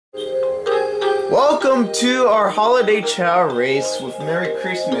Welcome to our holiday chow race with Merry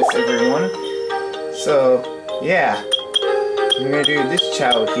Christmas, everyone. So, yeah, I'm gonna do this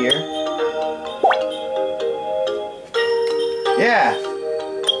chow here. Yeah.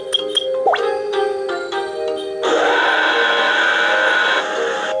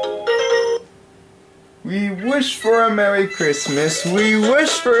 We wish for a Merry Christmas. We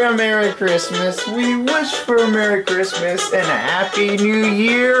wish for a Merry Christmas. We wish for a Merry Christmas and a Happy New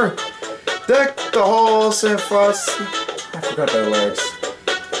Year. Deck the halls and frost. I forgot the words.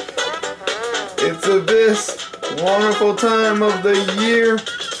 It's the best wonderful time of the year.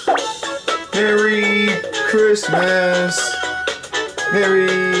 Merry Christmas.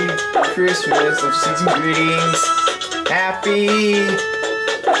 Merry Christmas of season greetings. Happy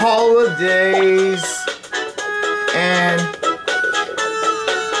holidays. And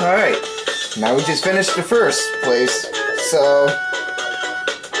alright, now we just finished the first place, so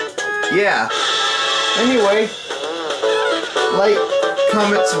yeah. Anyway, like,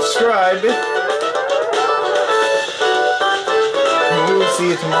 comment, subscribe, and we will see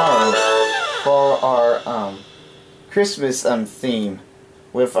you tomorrow for our Christmas theme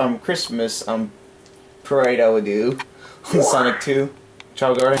with Christmas parade I would do on Sonic 2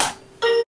 Chao Garden.